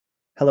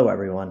Hello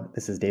everyone,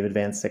 this is David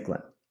Van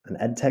Sicklen, an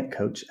EdTech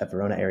coach at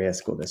Verona Area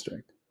School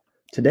District.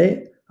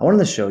 Today, I wanted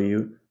to show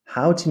you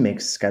how to make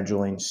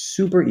scheduling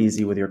super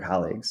easy with your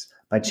colleagues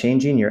by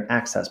changing your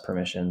access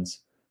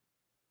permissions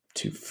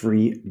to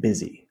free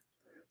busy.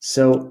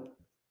 So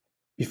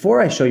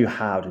before I show you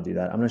how to do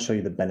that, I'm going to show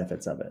you the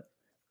benefits of it.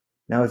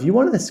 Now, if you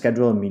wanted to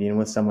schedule a meeting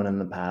with someone in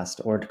the past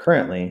or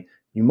currently,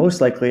 you most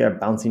likely are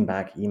bouncing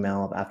back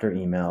email after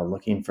email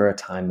looking for a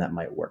time that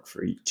might work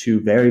for two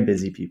very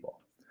busy people.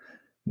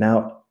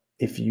 Now,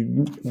 if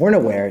you weren't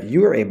aware,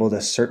 you are able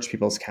to search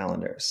people's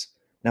calendars.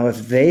 Now,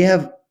 if they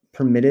have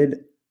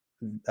permitted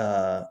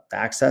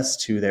access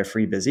to their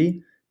free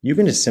busy, you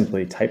can just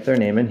simply type their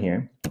name in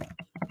here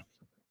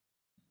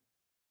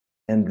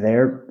and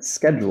their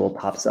schedule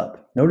pops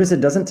up. Notice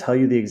it doesn't tell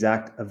you the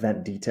exact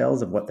event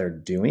details of what they're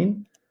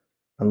doing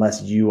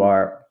unless you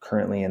are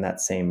currently in that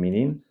same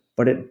meeting,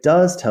 but it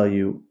does tell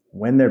you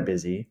when they're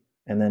busy,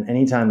 and then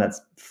anytime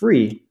that's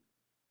free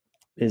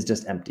is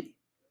just empty.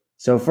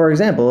 So for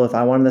example, if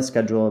I wanted to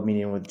schedule a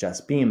meeting with Jess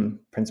Beam,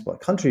 principal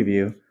at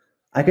CountryView,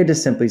 I could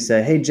just simply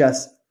say, hey,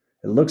 Jess,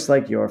 it looks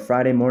like your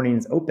Friday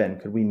morning's open.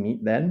 Could we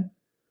meet then?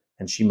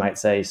 And she might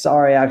say,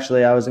 sorry,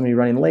 actually, I was going to be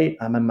running late.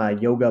 I'm in my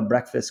yoga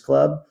breakfast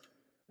club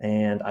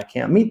and I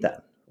can't meet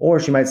then. Or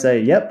she might say,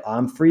 yep,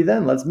 I'm free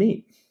then. Let's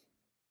meet.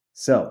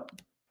 So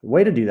the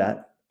way to do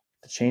that,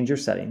 to change your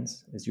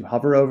settings, is you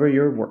hover over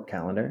your work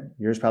calendar.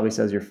 Yours probably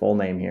says your full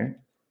name here.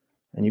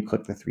 And you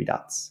click the three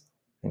dots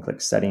and click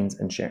settings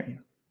and sharing.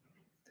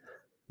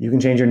 You can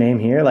change your name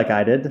here like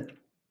I did,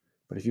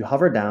 but if you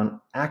hover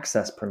down,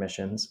 access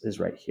permissions is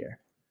right here.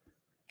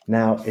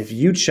 Now, if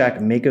you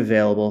check make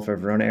available for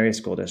Verona Area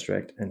School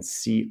District and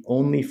see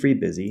only free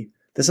busy,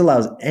 this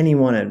allows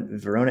anyone at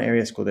Verona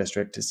Area School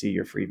District to see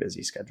your free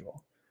busy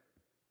schedule.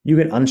 You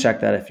can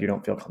uncheck that if you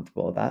don't feel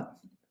comfortable with that.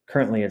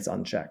 Currently, it's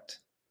unchecked.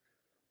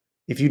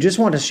 If you just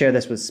want to share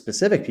this with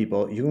specific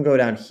people, you can go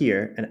down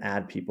here and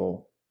add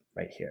people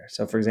right here.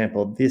 So for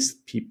example, these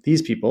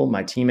people,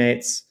 my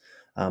teammates,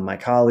 my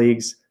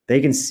colleagues, they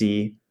can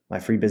see my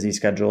free busy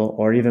schedule,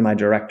 or even my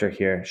director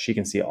here, she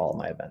can see all of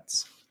my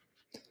events.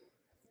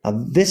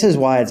 Now, this is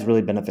why it's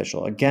really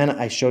beneficial. Again,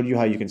 I showed you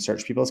how you can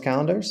search people's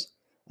calendars.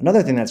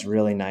 Another thing that's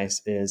really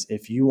nice is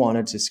if you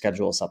wanted to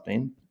schedule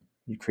something,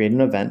 you create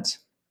an event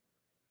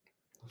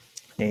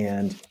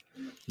and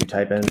you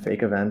type in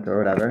fake event or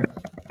whatever,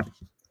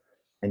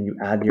 and you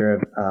add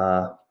your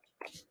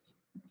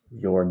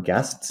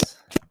guests.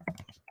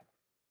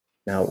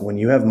 Now, when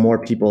you have more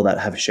people that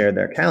have shared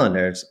their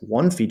calendars,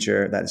 one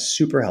feature that's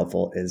super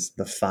helpful is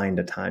the find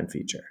a time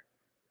feature.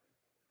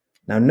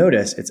 Now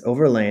notice it's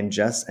overlaying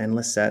Jess and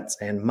Lisette's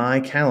and my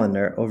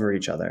calendar over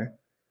each other.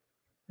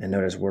 And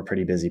notice we're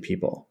pretty busy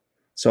people.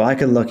 So I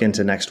could look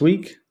into next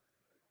week,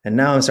 and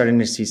now I'm starting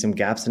to see some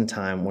gaps in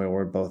time where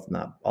we're both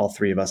not, all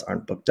three of us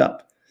aren't booked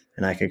up.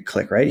 And I could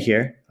click right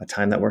here, a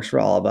time that works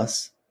for all of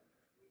us,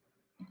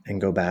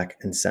 and go back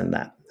and send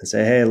that and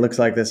say, hey, it looks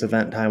like this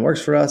event time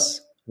works for us.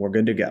 We're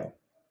good to go.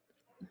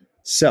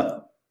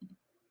 So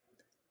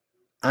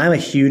I'm a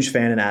huge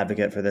fan and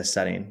advocate for this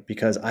setting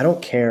because I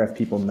don't care if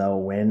people know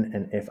when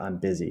and if I'm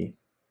busy,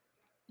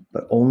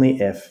 but only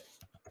if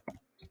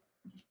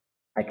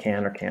I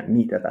can or can't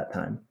meet at that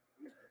time.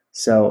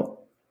 So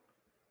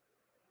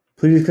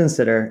please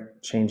consider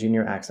changing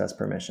your access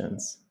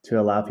permissions to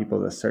allow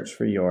people to search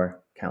for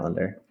your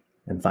calendar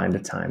and find a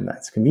time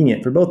that's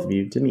convenient for both of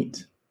you to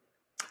meet.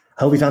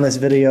 I hope you found this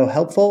video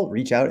helpful.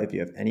 Reach out if you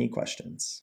have any questions.